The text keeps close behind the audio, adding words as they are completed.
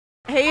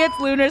Hey, it's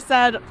Lunar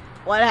said,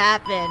 what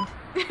happened?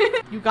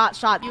 You got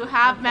shot. You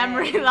have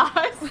memory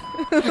loss.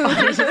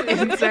 You're just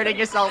inserting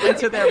yourself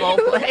into their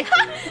roleplay.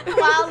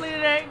 Wow,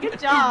 Lunar, good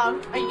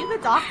job. Are you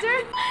the doctor?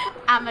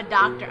 I'm a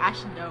doctor, I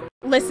should know.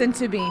 Listen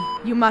to me.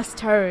 You must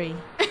hurry.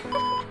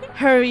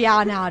 Hurry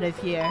on out of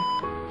here.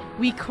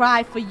 We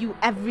cry for you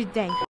every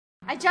day.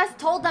 I just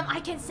told them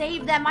I can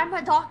save them. I'm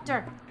a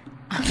doctor.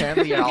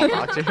 Apparently you're all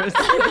doctors.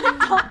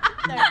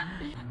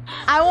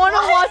 I want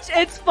to watch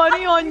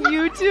Itsfunneh on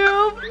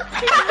YouTube.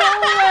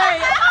 No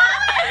way.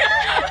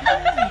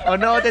 Oh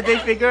no, did they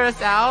figure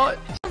us out?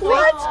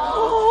 What?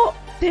 Oh,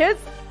 there's...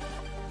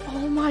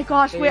 Oh my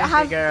gosh. They Wait, I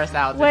didn't figure us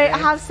out, did Wait, they? I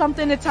have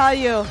something to tell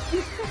you.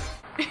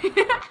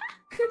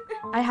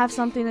 I have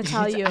something to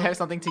tell you. I have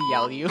something to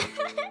yell you.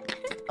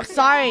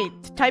 Sorry,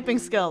 typing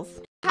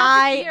skills.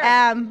 I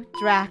am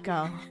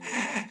Draco.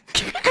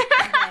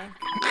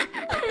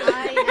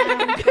 I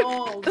am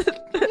gold.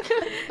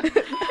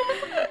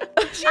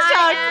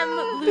 I am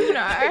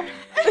Lunar.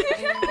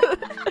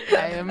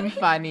 I am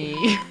funny.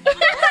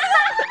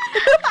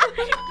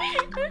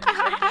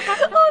 How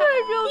do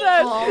I feel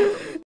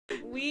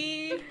that?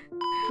 We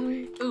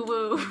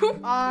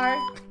are.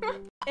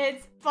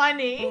 It's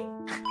funny.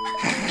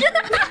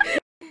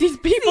 These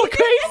people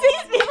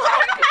crazy.